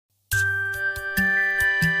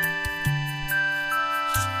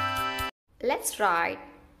let's write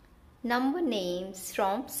number names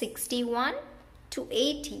from 61 to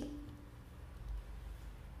 80.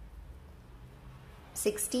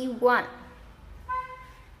 61.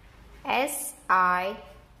 SIXTYONE.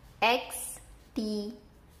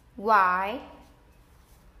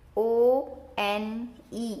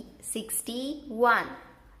 61.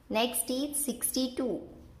 Next is 62.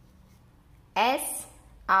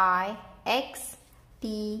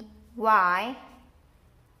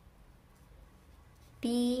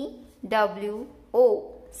 SIXTYTWO.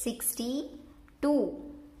 62.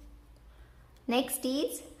 Next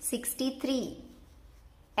is 63.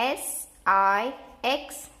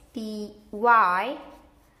 SIXTYTHREE.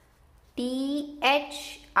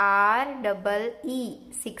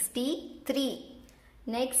 63.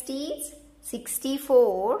 Next is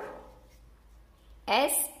 64.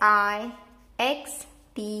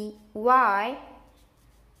 SIXTYFOUR.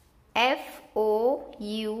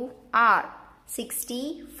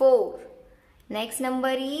 64. Next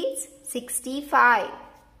number is 65.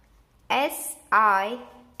 SIXTYFIVE.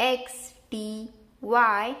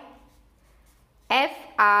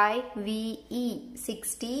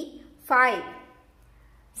 65.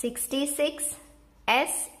 66.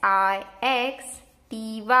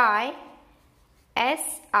 SIXTYSIX.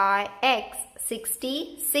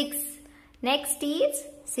 66. Next is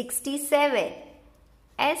 67.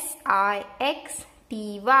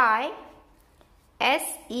 SIXTYSEVEN.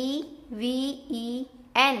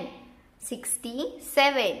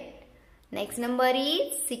 67. Next number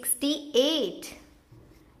is 68.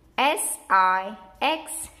 SIXTYEIGHT.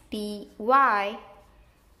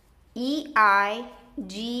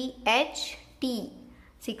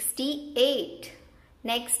 68.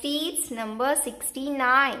 Next is number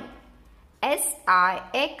 69.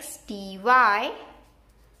 SIXTYNINE.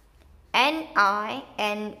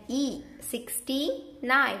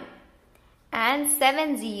 69. And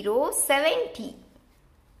 70. SEVENTY.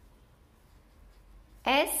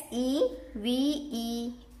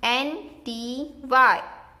 SEVENTY.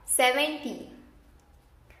 70.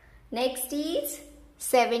 Next is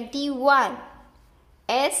 71.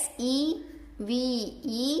 SEVENTY.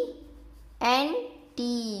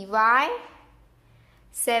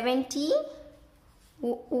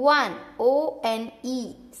 71.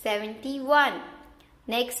 ONE. 71.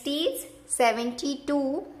 Next is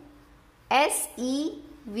 72.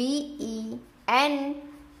 SEVENTY.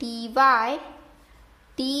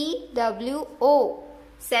 TWO.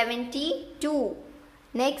 72.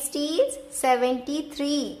 Next is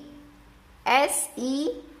 73.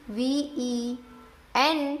 SEVENTY.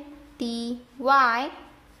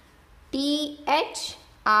 THREE.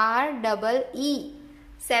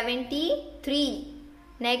 73.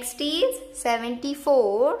 Next is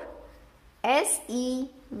 74.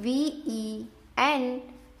 SEVENTY.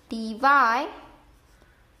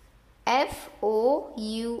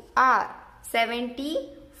 FOUR.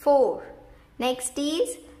 74. Next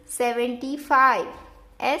is 75.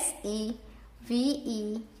 SEVENTY.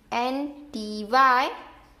 FIVE.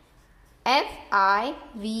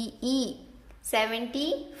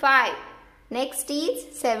 75. Next is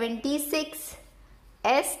 76.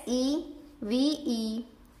 SEVENTY.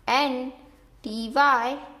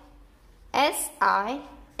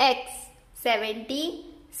 SIX.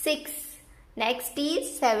 76. Next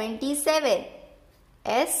is 77.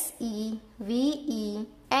 SEVENTY.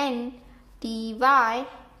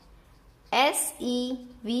 SEVEN.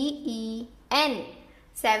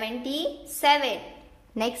 77.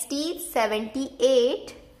 Next is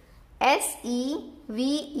 78.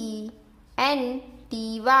 SEVENTY.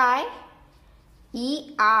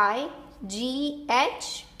 EIGHT.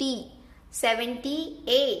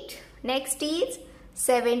 78. Next is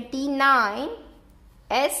 79.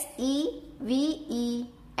 SEVENTY.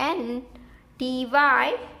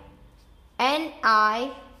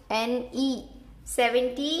 NINE.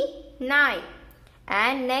 79.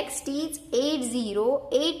 And next is 80.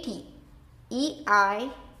 80.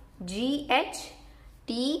 EIGHTY.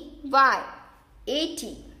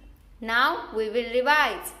 80. Now we will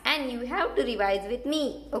revise and you have to revise with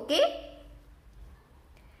me, okay?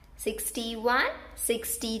 61,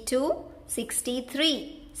 62,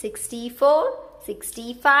 63, 64,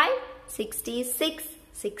 65, 66,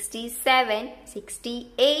 67,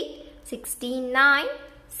 68, 69,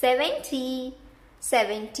 70,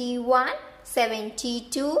 71,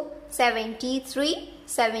 72, 73,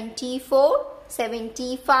 74,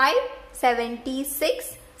 75,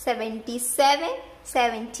 76, 77,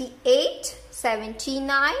 78,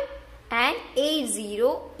 79 and 80,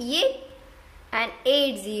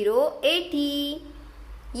 80.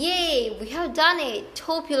 Yay, we have done it.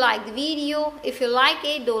 Hope you like the video. If you like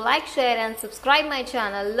it, do like, share and subscribe my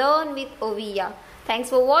channel Learn with Ovia. Thanks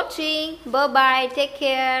for watching. Bye bye. Take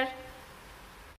care.